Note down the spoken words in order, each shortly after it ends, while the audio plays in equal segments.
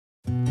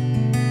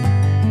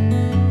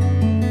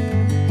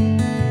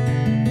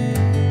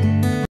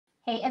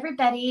Hey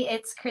everybody,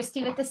 it's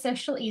Christy with the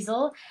Social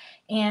Easel,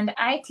 and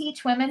I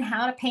teach women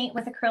how to paint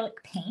with acrylic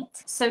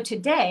paint. So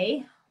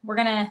today we're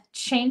gonna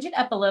change it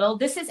up a little.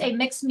 This is a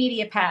mixed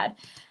media pad.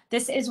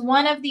 This is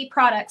one of the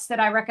products that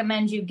I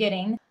recommend you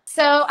getting.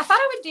 So I thought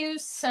I would do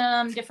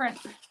some different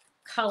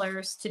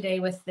colors today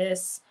with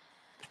this,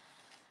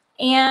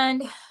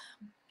 and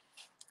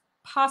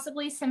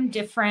possibly some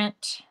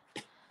different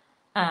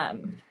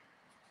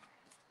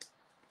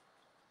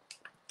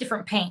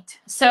paint.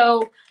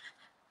 So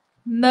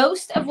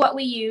most of what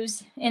we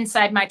use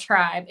inside my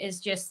tribe is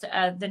just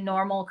the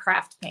normal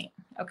craft paint,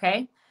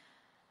 okay?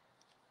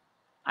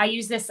 I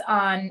use this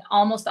on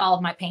almost all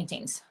of my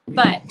paintings,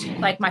 but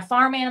like my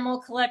farm animal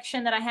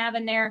collection that I have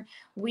in there,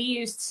 we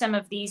used some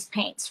of these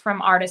paints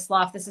from Artist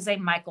Loft. This is a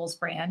Michaels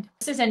brand.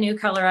 This is a new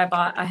color I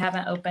bought. I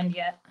haven't opened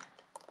yet.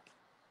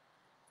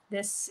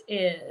 This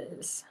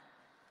is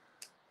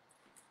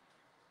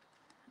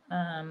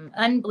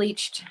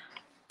unbleached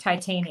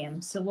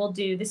titanium. So we'll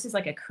do, this is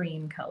like a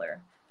cream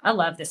color. I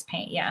love this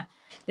paint. Yeah.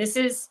 This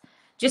is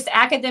just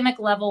academic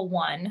level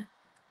 1.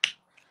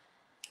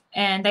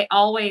 And they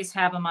always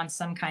have them on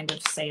some kind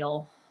of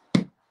sale.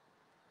 Oh,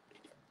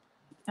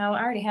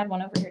 I already had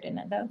one over here, didn't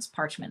I? That's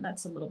parchment.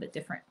 That's a little bit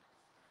different.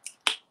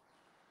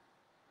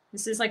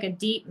 This is like a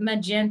deep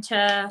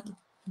magenta,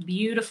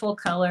 beautiful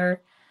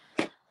color.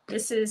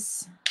 This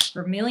is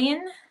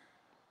vermilion.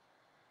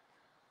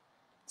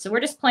 So we're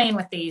just playing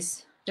with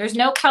these. There's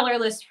no color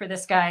list for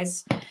this,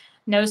 guys.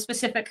 No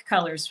specific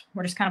colors.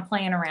 We're just kind of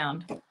playing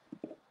around.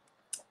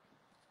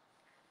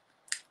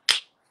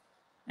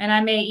 And I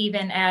may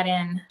even add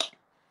in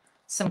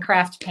some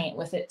craft paint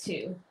with it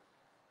too.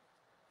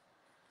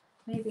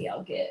 Maybe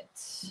I'll get,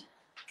 is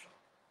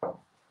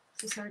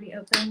this already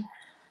open?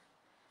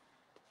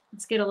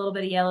 Let's get a little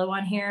bit of yellow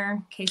on here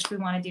in case we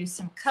want to do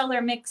some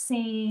color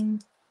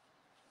mixing.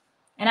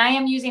 And I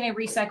am using a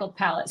recycled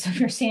palette, so if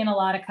you're seeing a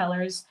lot of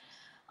colors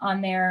on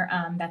there,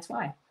 that's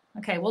why.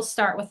 Okay, we'll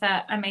start with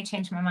that. I may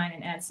change my mind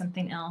and add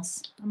something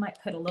else. I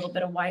might put a little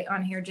bit of white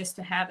on here just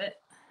to have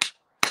it.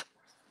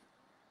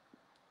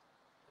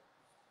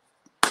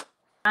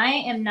 I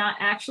am not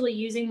actually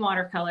using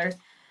watercolor.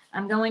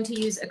 I'm going to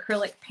use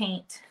acrylic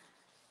paint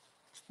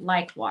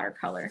like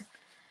watercolor.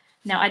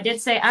 Now, I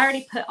did say I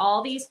already put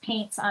all these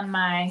paints on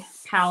my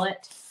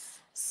palette,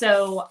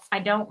 so I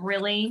don't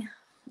really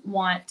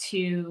want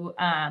to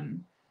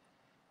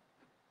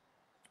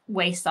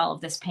waste all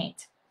of this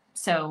paint.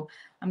 So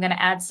I'm going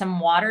to add some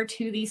water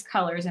to these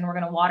colors, and we're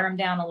going to water them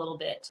down a little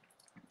bit,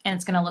 and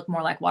it's going to look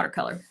more like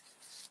watercolor.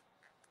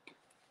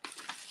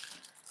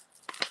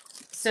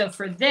 So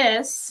for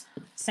this,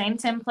 same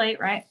template,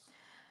 right?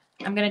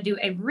 I'm going to do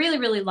a really,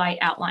 really light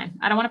outline.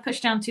 I don't want to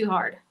push down too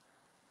hard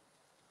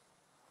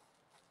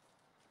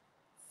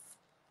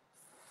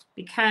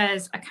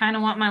because I kind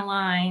of want my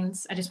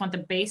lines. I just want the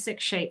basic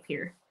shape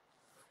here.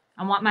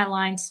 I want my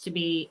lines to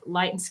be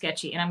light and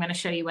sketchy, and I'm going to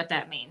show you what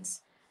that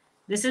means.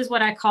 This is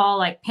what I call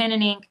like pen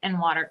and ink and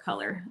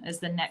watercolor as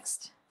the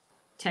next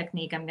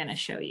technique I'm going to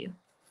show you.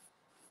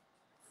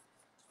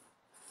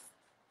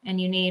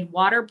 And you need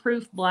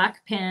waterproof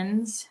black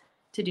pens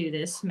to do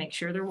this. Make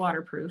sure they're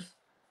waterproof.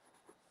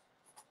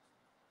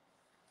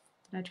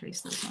 Did I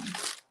trace those on?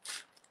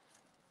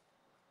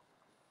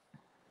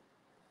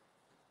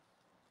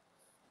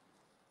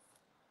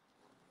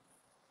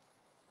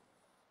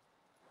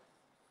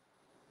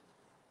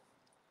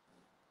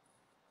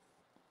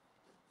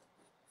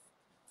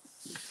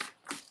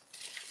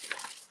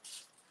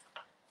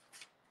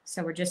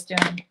 So we're just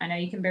doing, I know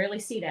you can barely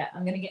see that.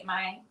 I'm going to get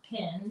my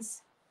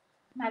pens.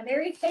 My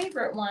very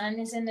favorite one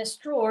is in this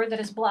drawer that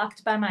is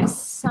blocked by my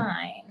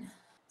sign.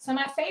 So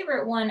my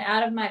favorite one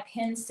out of my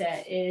pen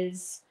set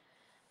is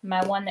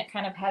my one that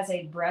kind of has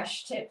a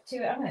brush tip to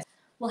it.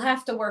 We'll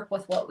have to work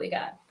with what we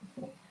got.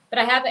 But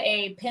I have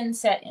a pen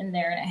set in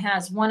there, and it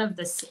has one of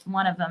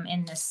them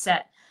in this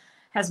set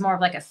has more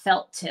of like a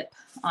felt tip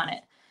on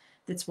it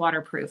that's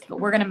waterproof. But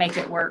we're going to make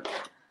it work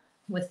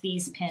with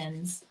these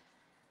pens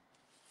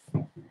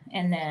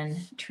and then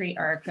treat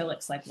our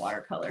acrylics like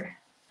watercolor.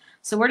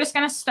 So we're just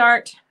going to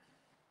start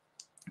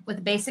with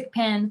a basic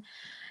pen.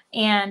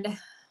 And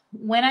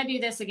when I do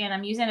this, again,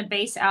 I'm using a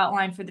base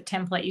outline for the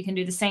template. You can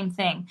do the same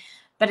thing,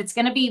 but it's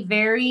going to be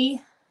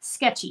very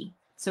sketchy.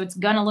 So it's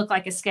going to look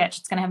like a sketch.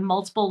 It's going to have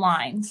multiple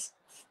lines.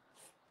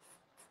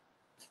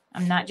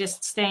 I'm not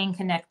just staying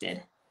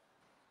connected.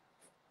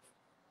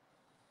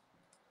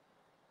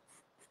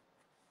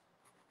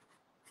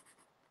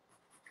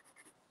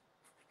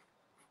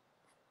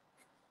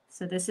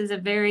 So this is a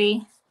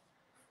very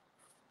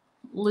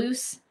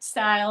loose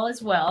style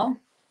as well.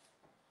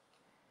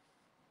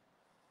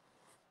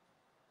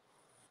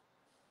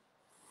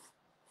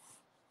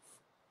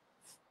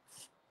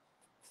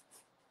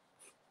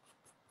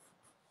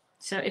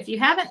 So if you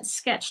haven't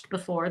sketched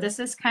before, this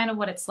is kind of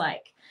what it's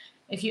like.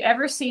 If you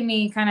ever see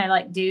me kind of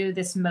like do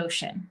this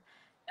motion,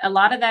 a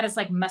lot of that is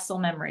like muscle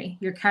memory.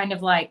 You're kind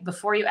of like,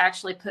 before you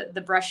actually put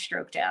the brush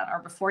stroke down or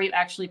before you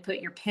actually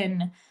put your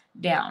pen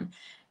down,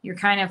 you're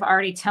kind of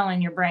already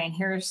telling your brain,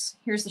 here's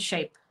the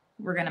shape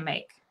we're going to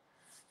make.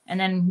 And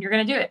then you're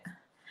going to do it.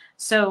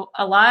 So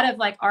a lot of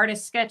like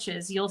artist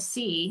sketches you'll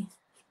see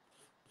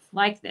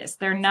like this.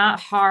 They're not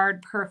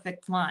hard,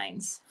 perfect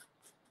lines.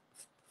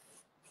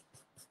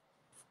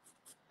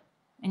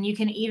 And you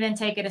can even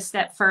take it a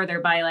step further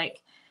by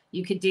like,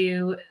 you could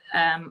do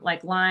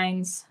like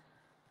lines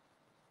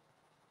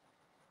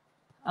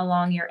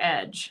along your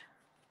edge.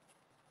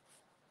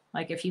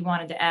 Like if you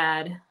wanted to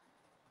add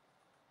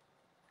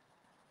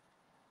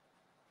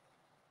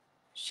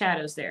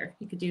shadows there,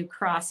 you could do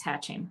cross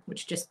hatching,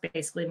 which just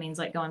basically means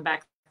like going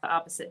back the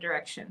opposite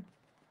direction.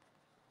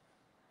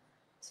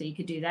 So you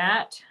could do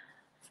that,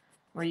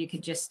 or you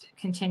could just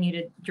continue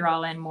to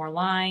draw in more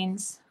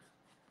lines.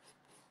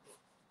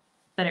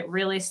 But it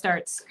really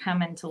starts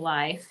coming to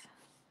life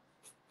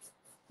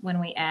when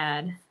we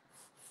add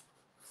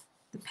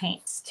the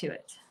paints to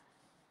it.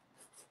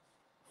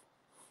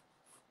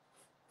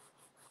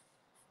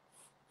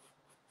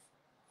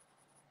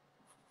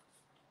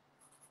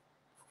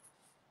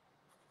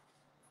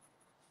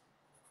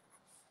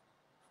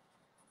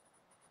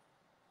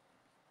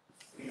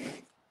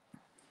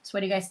 So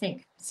what do you guys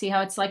think? See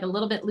how it's like a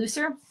little bit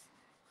looser?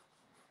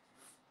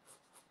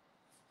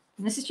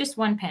 And this is just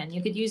one pen.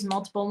 You could use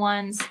multiple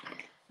ones.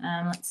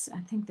 I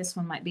think this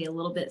one might be a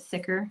little bit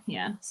thicker.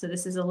 Yeah, so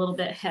this is a little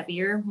bit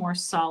heavier, more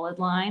solid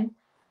line.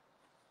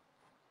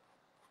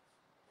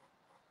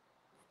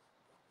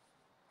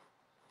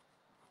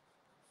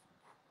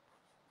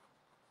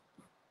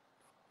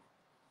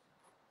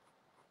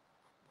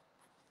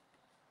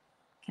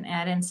 Can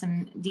add in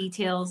some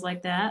details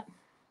like that.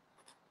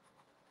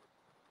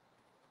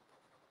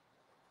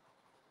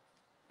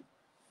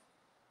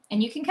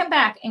 And you can come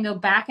back and go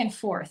back and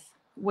forth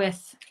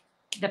with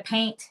the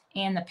paint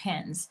and the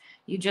pens.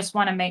 You just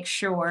want to make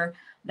sure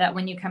that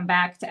when you come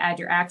back to add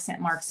your accent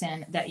marks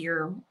in, that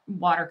your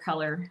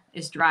watercolor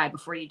is dry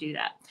before you do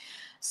that.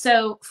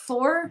 So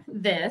for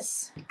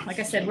this, like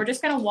I said, we're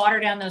just going to water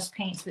down those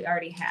paints we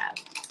already have.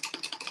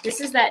 This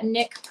is that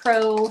NYX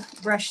Pro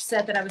brush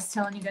set that I was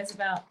telling you guys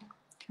about.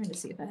 I'm trying to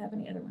see if I have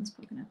any other ones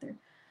poking out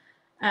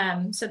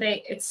there. So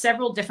it's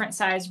several different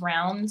size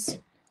rounds.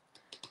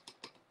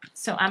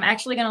 So I'm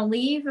actually going to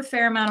leave a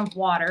fair amount of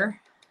water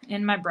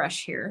in my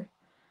brush here.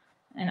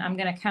 And I'm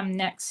going to come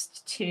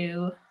next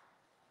to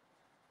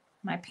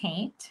my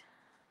paint.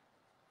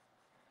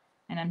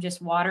 And I'm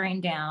just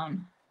watering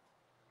down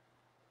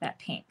that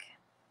pink.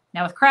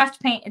 Now with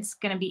craft paint, it's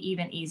going to be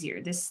even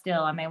easier. This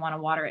still, I may want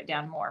to water it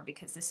down more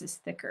because this is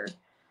thicker.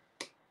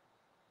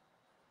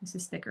 This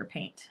is thicker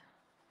paint.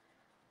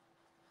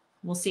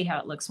 We'll see how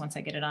it looks once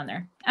I get it on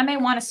there. I may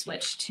want to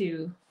switch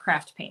to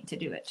craft paint to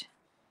do it.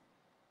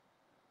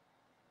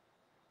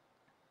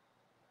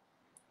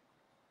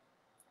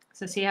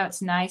 So see how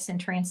it's nice and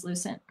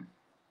translucent?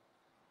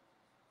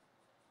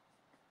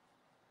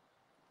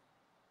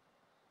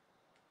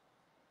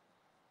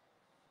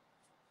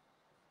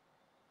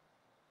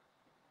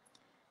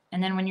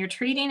 And then when you're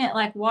treating it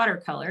like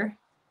watercolor,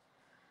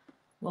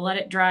 we'll let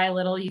it dry a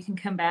little. You can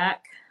come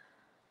back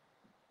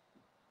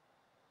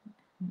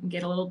and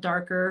get a little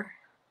darker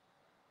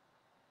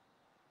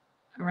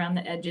around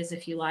the edges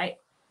if you like.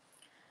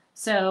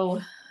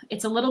 So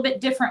it's a little bit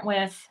different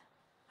with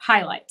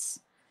highlights.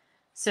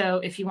 So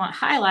if you want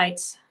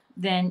highlights,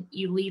 then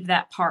you leave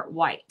that part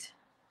white.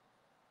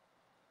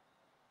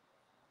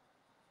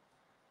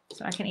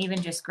 So I can even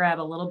just grab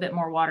a little bit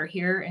more water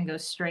here and go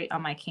straight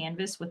on my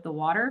canvas with the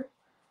water.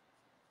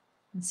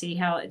 And see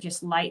how it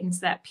just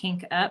lightens that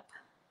pink up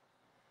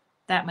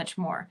that much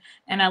more.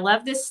 And I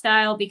love this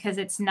style because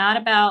it's not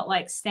about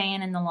like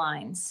staying in the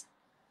lines.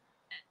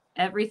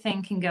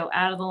 Everything can go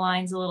out of the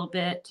lines a little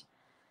bit.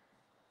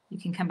 You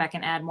can come back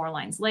and add more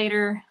lines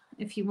later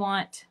if you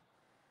want.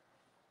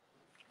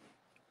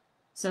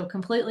 So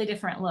completely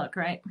different look,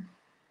 right?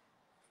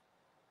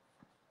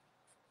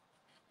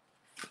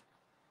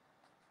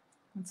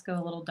 Let's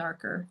go a little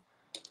darker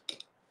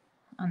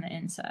on the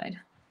inside.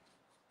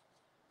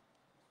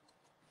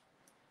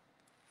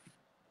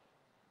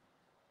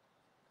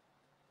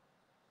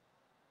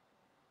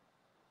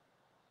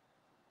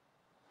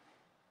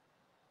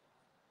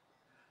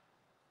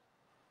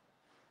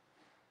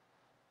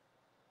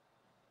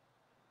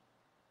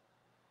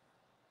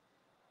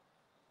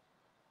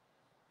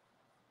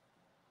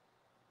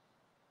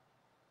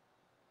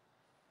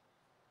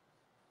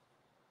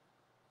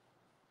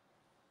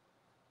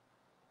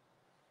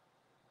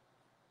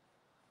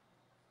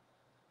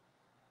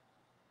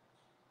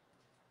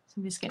 So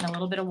I'm just getting a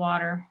little bit of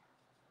water,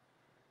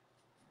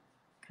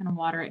 kind of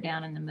water it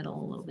down in the middle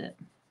a little bit.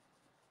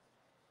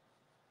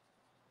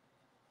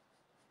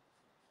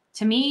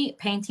 To me,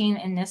 painting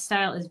in this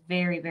style is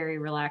very, very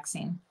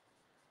relaxing.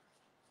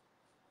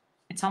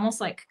 It's almost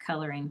like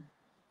coloring,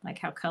 like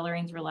how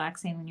coloring's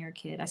relaxing when you're a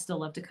kid. I still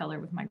love to color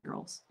with my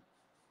girls.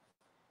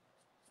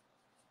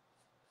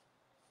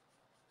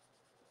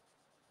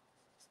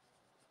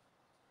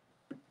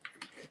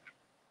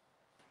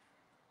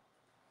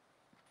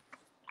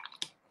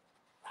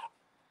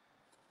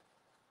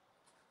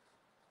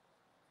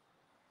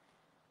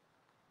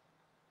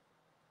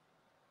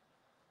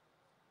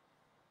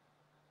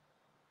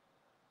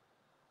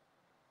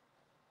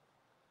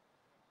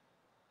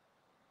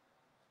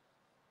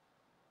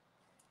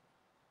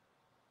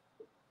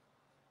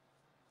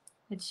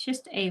 It's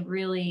just a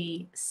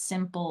really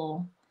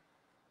simple,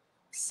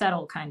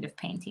 subtle kind of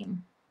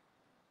painting.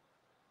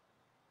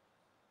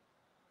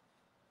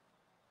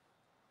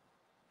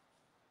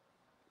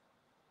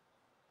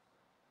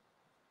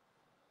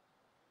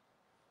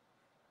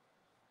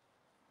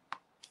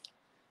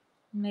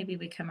 Maybe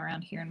we come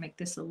around here and make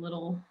this a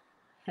little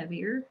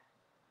heavier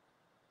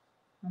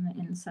on the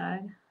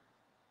inside.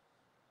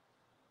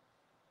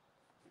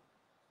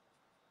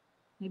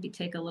 Maybe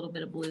take a little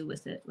bit of blue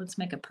with it. Let's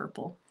make a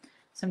purple.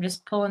 So I'm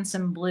just pulling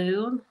some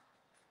blue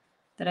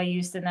that I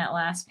used in that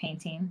last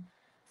painting,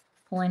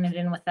 pulling it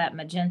in with that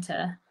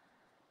magenta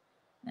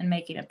and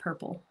making it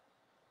purple.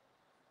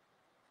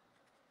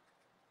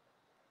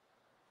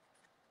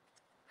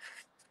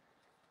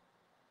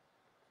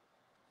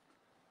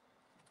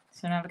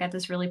 So now I've got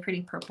this really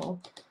pretty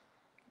purple.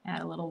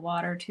 Add a little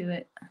water to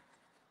it.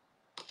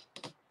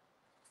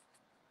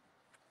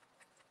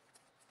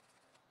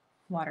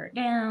 Water it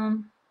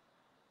down.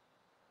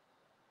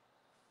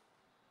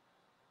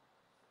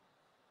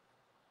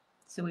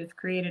 So we've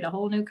created a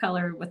whole new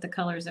color with the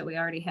colors that we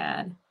already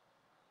had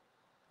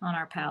on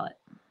our palette.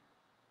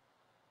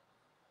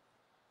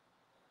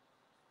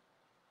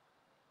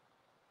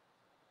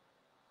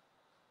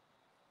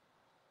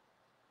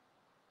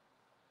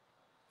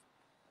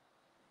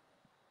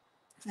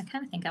 I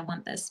kind of think I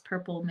want this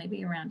purple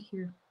maybe around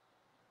here.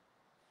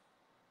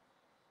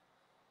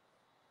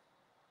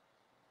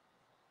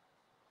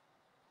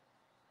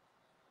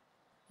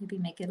 Maybe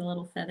make it a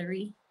little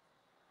feathery.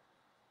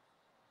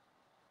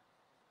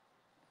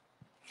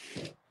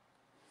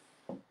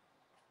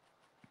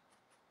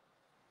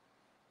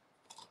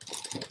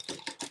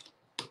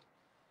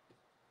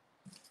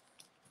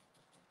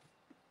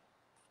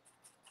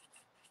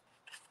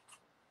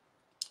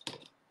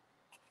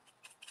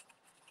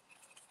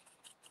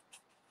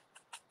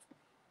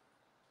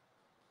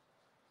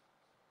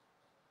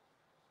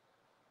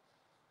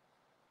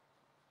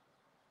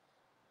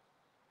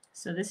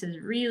 So this is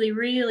really,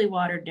 really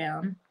watered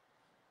down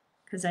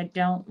because I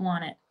don't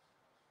want it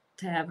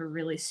to have a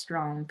really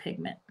strong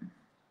pigment.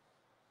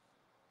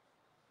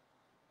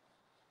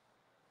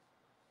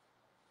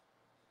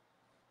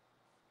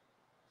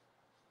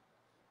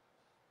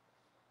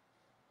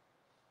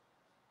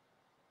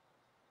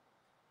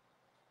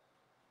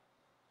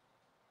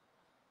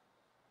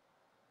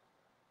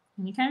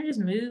 And you kind of just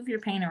move your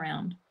paint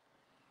around.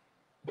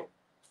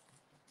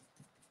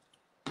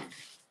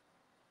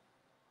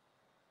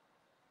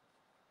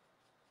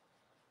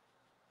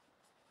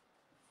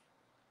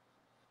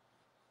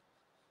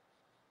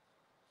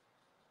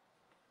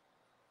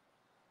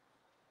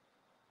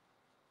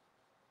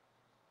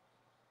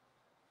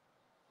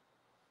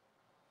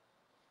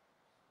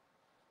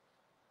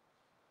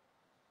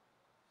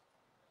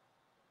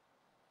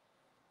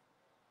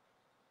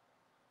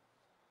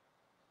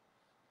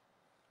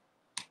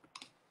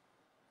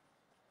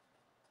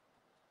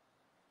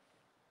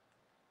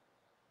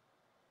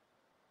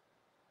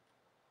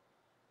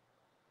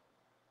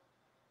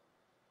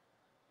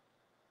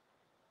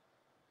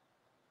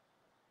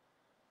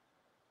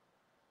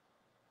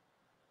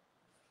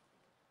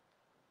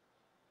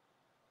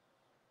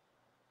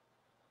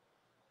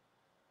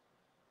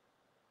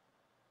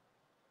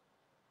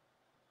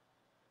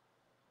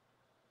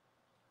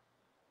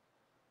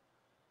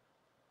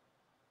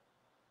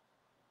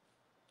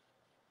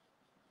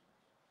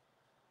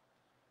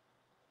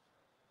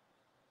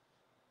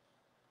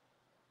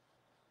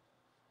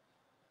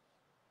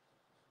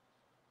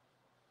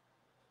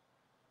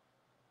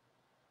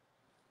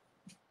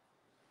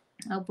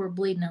 Oh, we're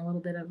bleeding a little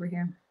bit over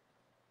here.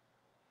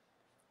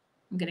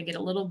 I'm going to get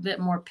a little bit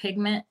more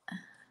pigment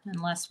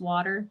and less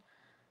water.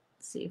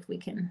 Let's see if we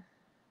can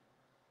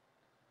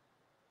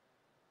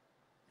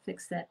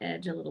fix that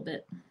edge a little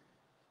bit.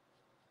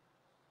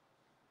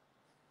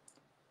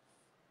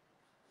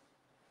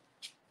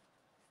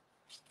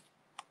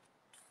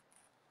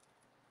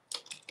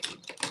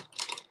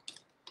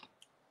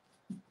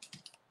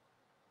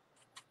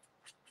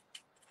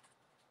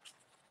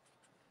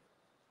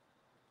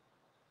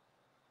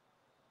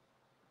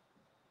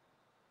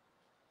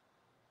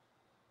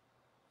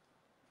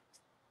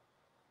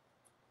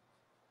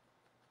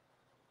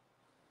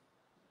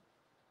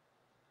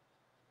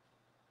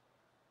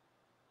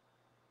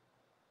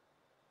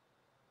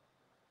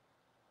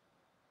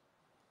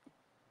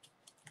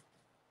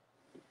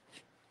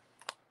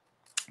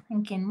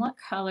 Thinking what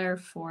color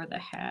for the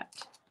hat?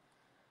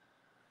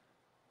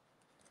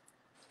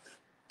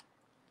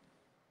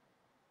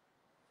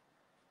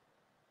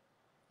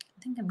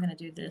 I think I'm going to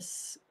do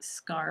this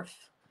scarf,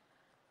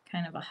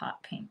 kind of a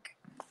hot pink.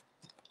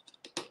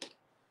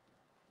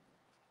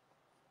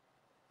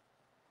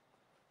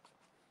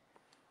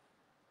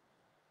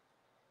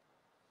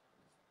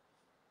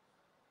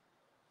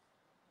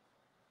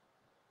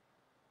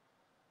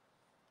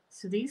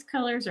 So these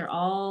colors are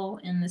all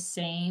in the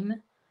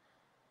same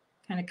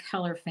kind of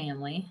color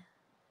family,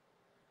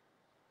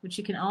 which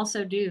you can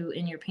also do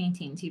in your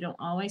paintings. You don't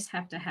always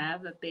have to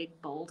have a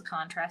big, bold,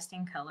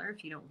 contrasting color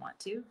if you don't want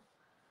to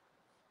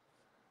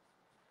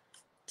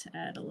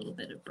add a little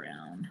bit of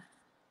brown.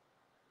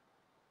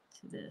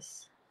 to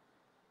this.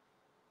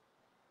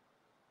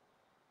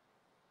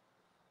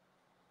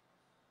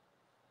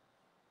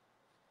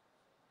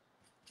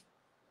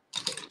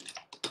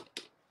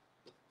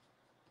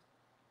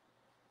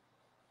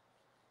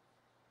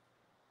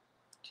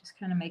 Just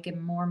kind of make a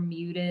more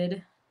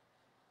muted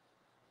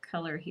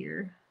color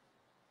here.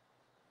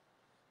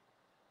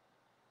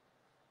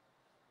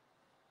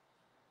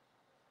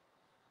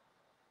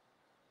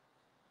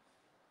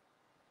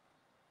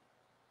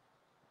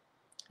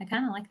 I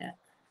kind of like that.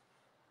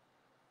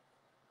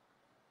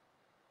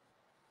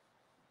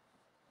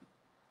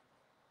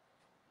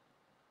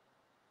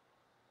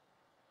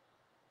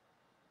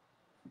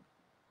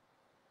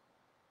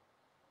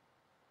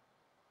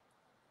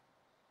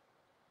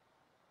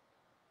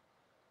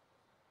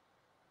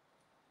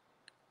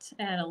 Let's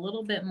add a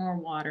little bit more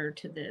water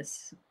to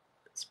this.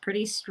 It's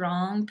pretty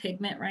strong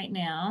pigment right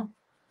now.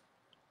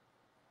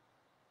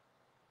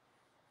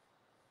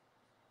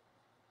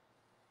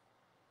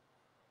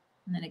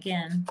 And then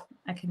again,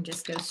 I can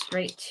just go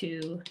straight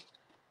to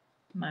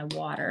my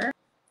water.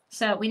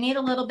 So we need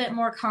a little bit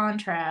more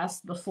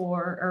contrast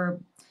before or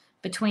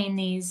between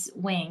these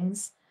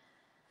wings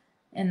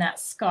and that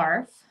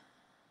scarf.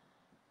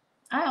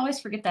 I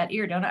always forget that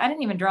ear, don't I? I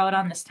didn't even draw it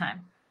on this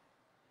time.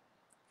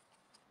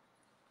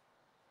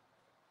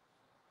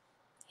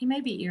 He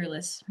may be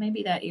earless.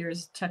 Maybe that ear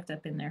is tucked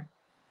up in there.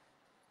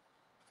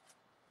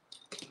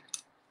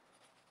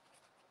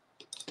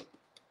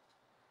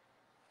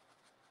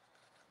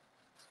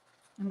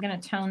 I'm going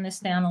to tone this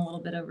down a little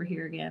bit over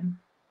here again.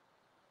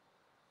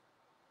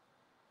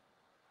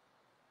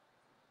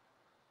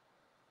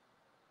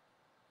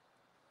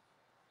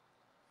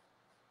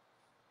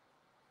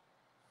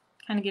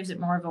 Kind of gives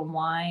it more of a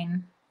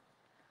wine,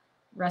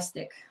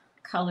 rustic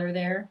color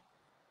there.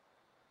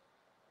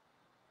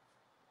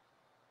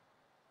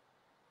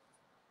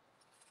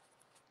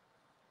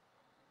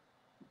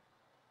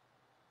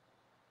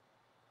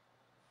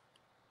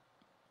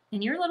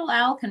 And your little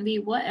owl can be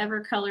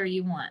whatever color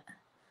you want.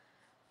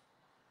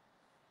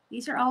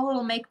 These are all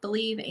little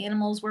make-believe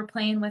animals we're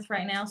playing with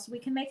right now, so we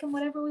can make them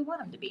whatever we want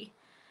them to be.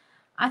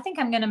 I think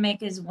I'm going to make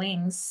his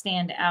wings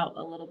stand out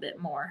a little bit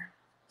more.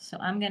 So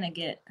I'm going to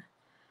get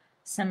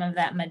some of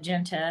that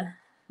magenta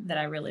that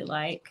I really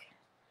like.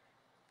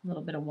 A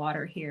little bit of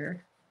water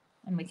here.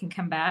 And we can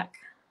come back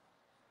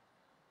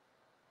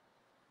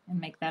and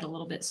make that a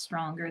little bit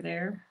stronger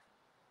there.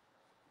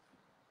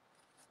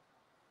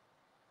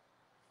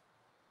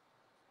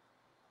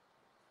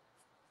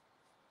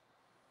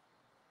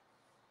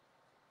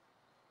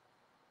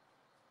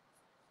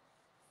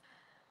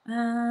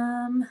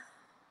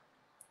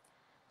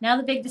 Now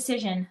the big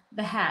decision,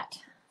 the hat.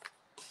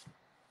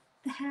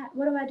 The hat,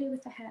 what do I do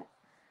with the hat?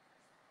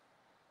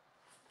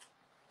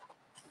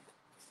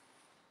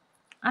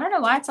 I don't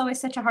know why it's always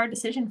such a hard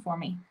decision for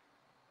me.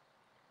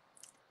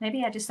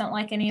 Maybe I just don't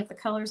like any of the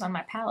colors on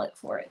my palette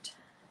for it.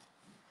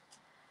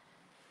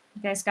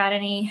 You guys got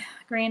any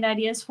grand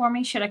ideas for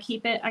me? Should I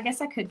keep it? I guess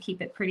I could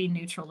keep it pretty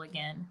neutral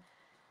again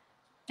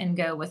and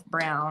go with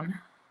brown.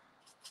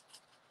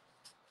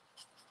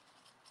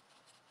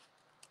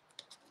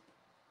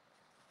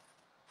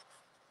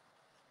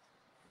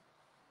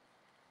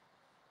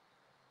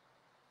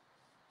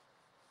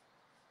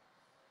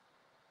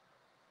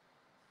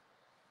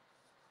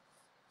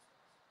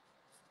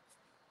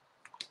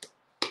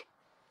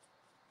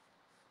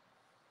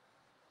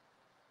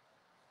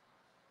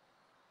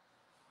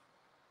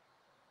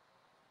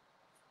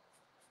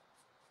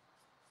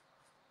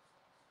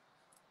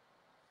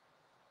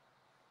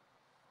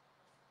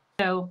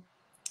 So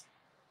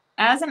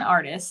as an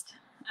artist,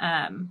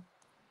 and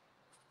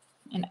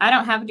I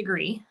don't have a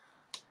degree,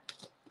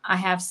 I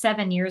have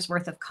 7 years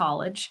worth of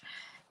college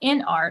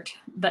in art,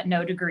 but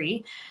no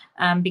degree,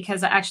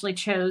 because I actually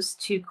chose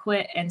to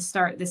quit and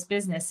start this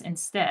business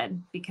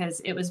instead because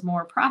it was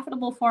more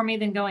profitable for me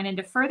than going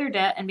into further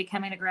debt and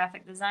becoming a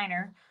graphic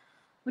designer,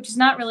 which is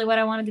not really what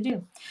I wanted to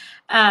do.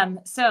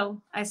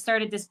 So I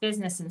started this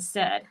business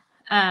instead.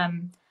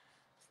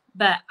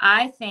 But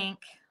I think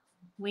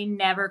we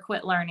never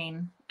quit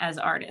learning as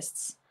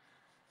artists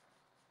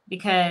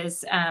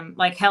because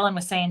like Helen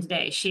was saying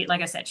today,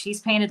 like I said,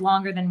 she's painted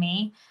longer than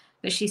me,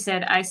 but she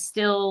said, I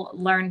still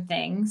learn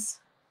things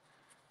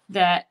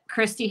that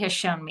Christie has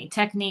shown me,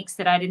 techniques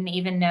that I didn't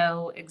even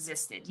know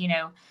existed, you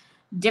know,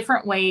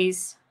 different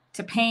ways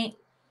to paint,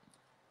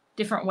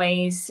 different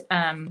ways,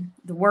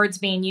 the words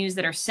being used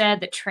that are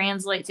said that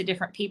translate to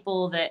different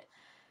people that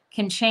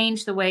can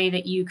change the way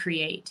that you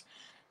create.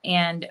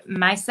 And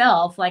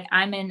myself, like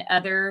I'm in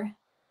other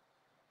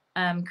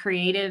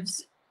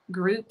creatives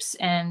groups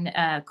and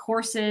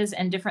courses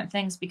and different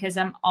things because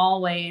I'm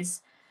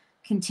always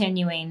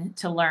continuing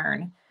to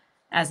learn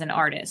as an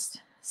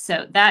artist.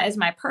 So that is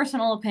my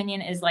personal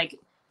opinion, is like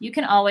you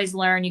can always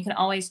learn, you can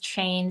always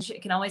change,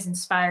 it can always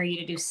inspire you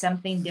to do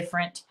something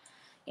different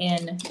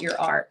in your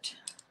art.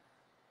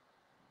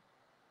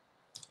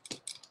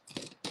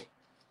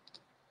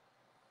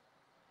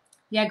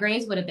 Yeah,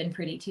 grays would have been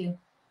pretty too.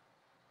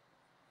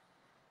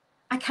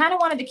 I kind of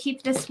wanted to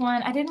keep this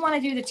one. I didn't want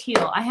to do the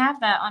teal. I have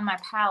that on my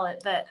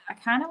palette, but I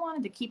kind of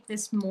wanted to keep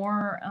this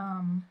more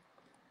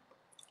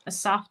a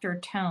softer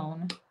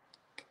tone.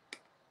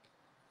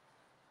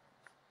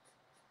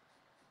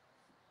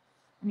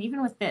 And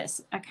even with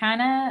this, I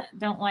kind of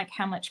don't like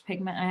how much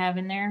pigment I have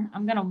in there.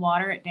 I'm going to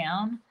water it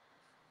down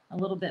a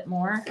little bit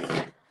more.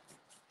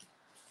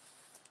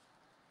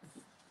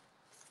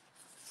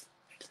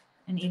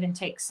 And even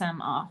take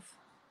some off.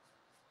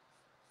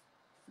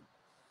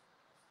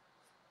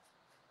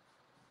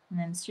 And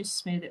then just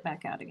smooth it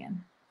back out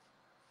again.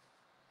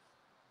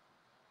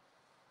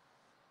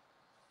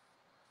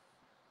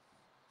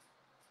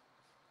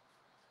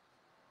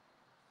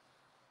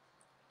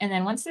 And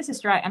then once this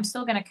is dry, I'm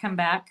still going to come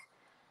back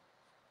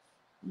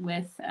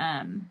with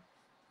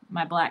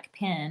my black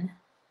pen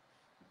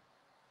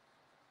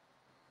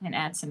and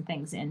add some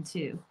things in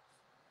too.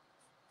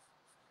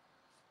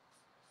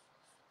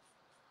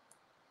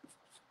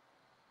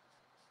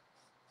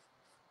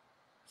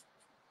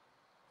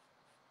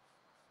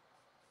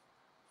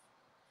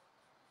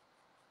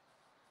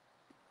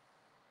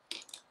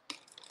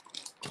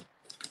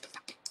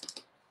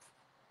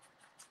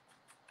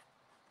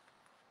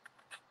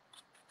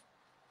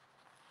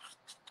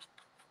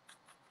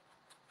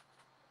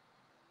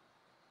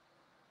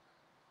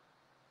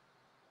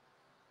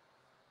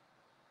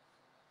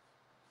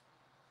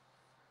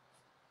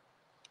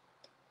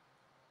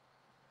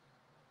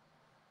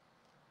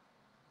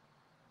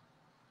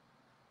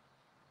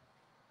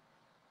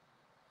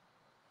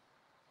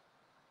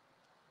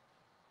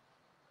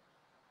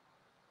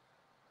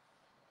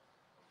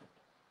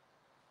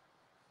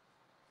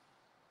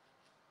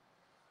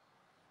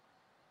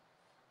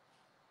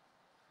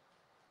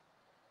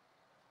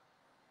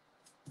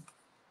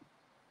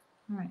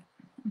 All right,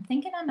 I'm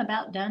thinking I'm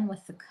about done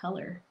with the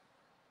color.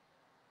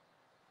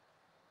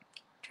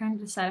 I'm trying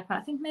to decide if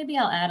I think maybe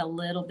I'll add a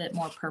little bit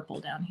more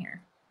purple down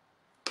here.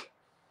 I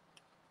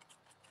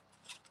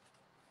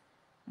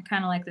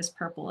kind of like this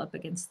purple up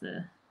against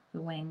the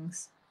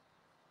wings.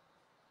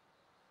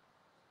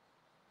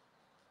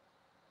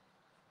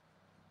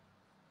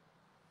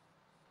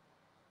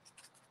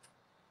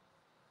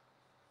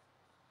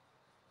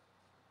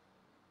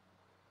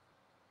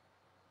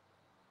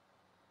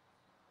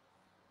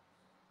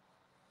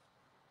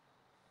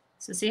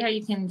 So see how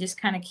you can just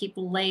kind of keep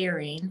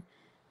layering.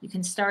 You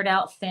can start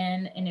out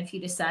thin, and if you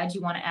decide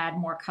you want to add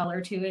more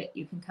color to it,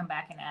 you can come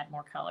back and add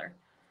more color.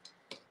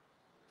 I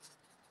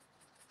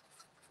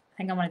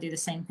think I want to do the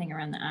same thing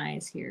around the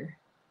eyes here.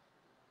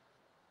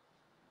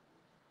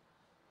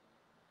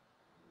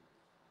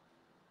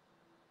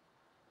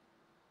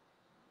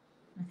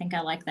 I think I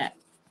like that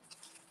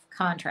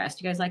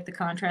contrast. You guys like the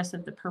contrast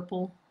of the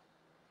purple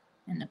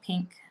and the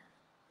pink?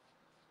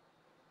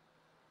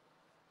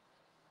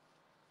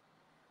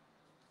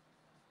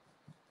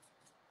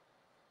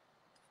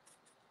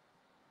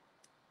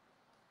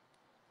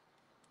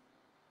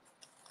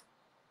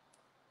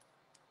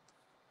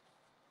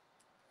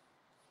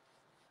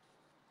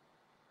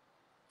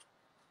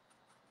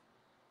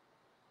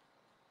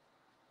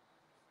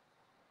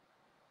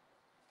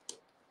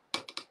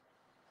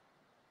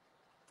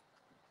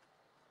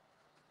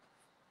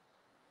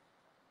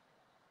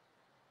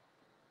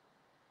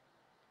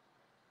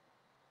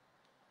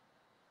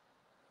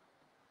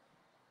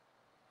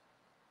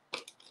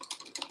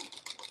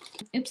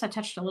 Oops, I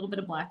touched a little bit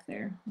of black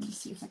there. Let me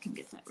see if I can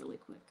get that really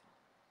quick.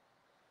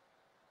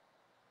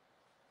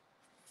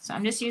 So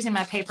I'm just using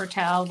my paper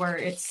towel where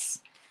it's,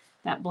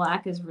 that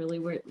black is really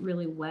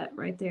wet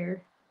right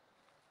there.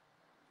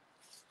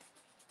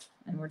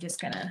 And we're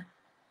just gonna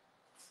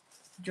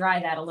dry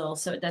that a little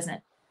so it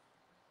doesn't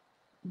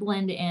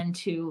blend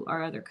into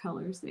our other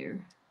colors there.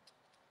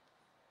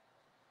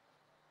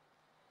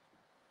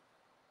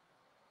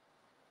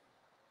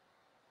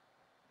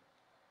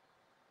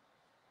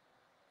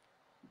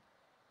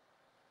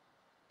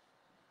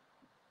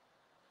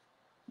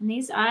 And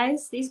these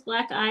eyes, these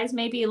black eyes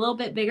may be a little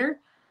bit bigger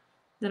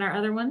than our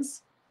other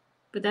ones,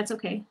 but that's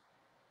okay.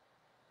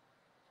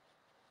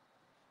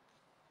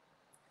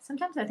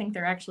 Sometimes I think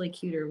they're actually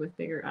cuter with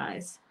bigger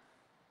eyes.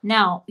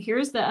 Now,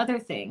 here's the other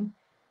thing.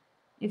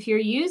 If you're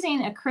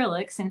using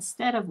acrylics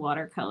instead of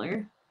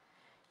watercolor,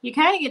 you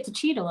kind of get to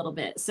cheat a little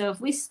bit. So if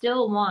we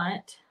still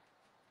want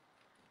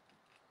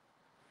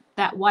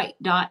that white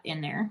dot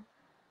in there,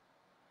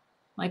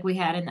 like we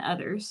had in the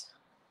others,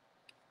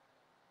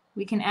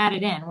 we can add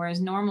it in.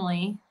 Whereas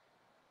normally,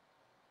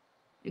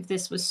 if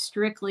this was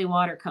strictly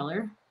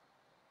watercolor,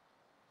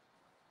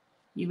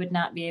 you would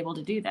not be able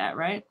to do that,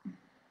 right?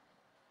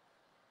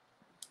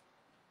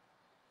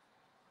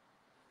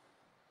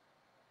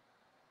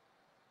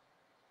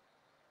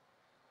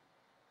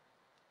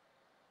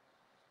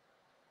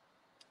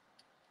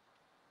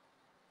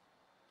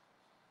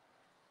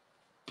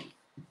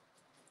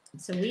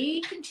 So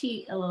we can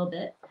cheat a little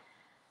bit.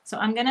 So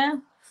I'm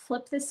gonna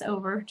flip this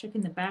over,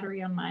 checking the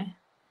battery on my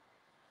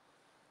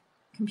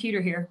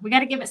computer here. We got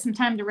to give it some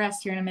time to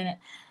rest here in a minute.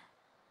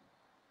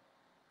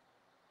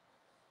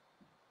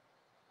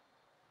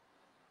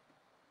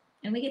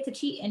 And we get to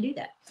cheat and do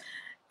that.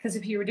 Because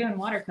if you were doing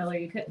watercolor,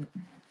 you couldn't.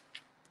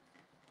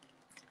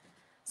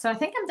 So I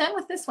think I'm done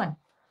with this one.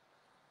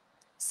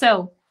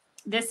 So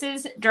this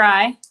is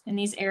dry in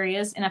these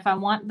areas. And if I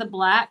want the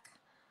black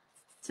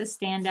to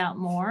stand out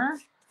more,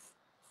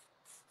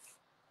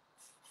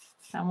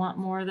 if I want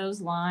more of those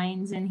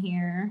lines in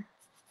here,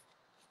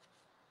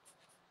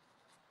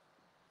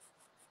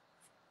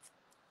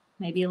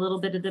 maybe a little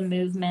bit of the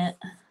movement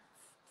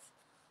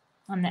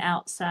on the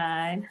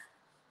outside.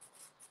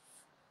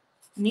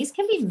 And these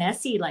can be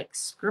messy, like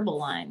scribble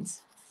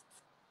lines.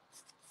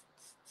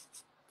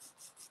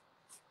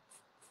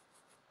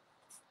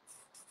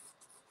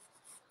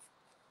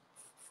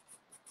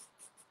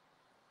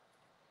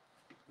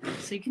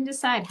 So you can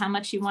decide how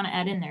much you want to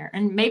add in there.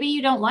 And maybe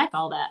you don't like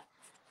all that.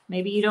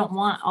 Maybe you don't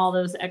want all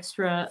those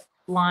extra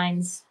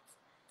lines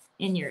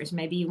in yours.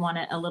 Maybe you want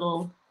it a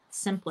little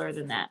simpler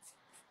than that.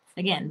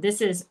 Again,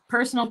 this is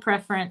personal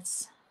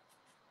preference,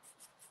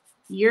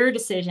 your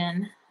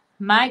decision.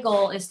 My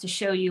goal is to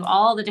show you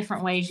all the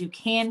different ways you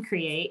can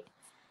create,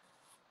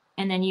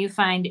 and then you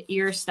find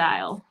your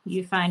style.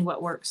 You find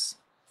what works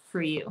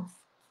for you.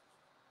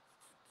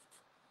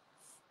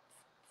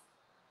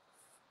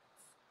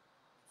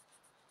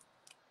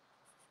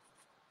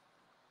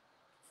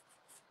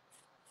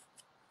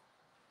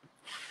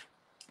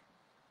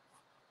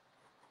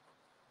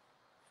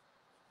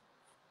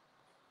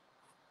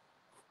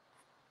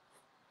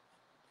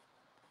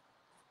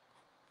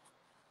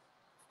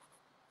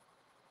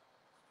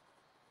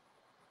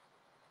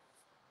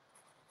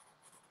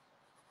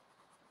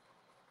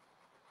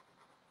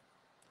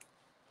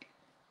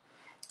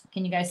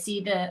 Can you guys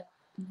see the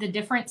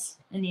difference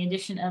in the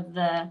addition of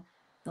the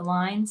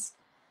lines?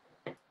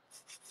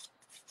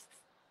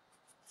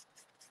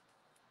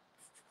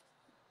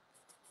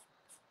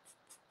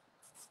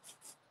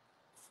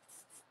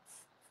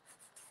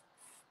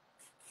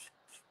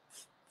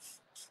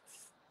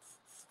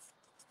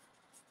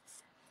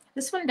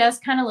 This one does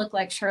kind of look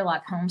like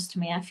Sherlock Holmes to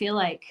me. I feel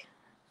like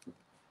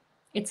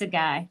it's a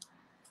guy.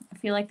 I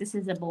feel like this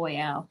is a boy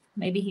owl.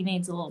 Maybe he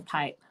needs a little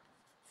pipe.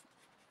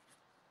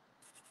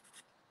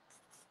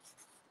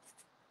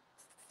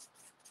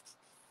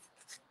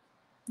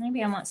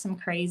 Maybe I want some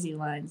crazy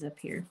lines up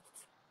here.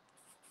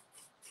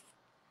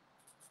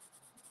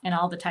 And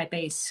all the type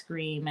A's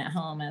scream at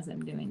home as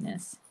I'm doing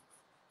this.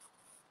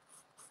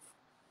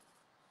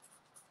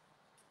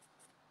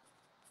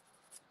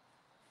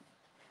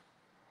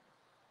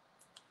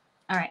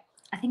 All right,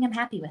 I think I'm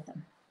happy with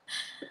them.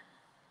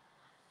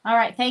 All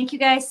right, thank you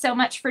guys so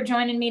much for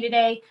joining me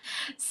today.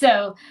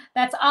 So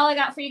that's all I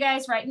got for you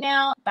guys right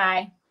now.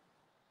 Bye.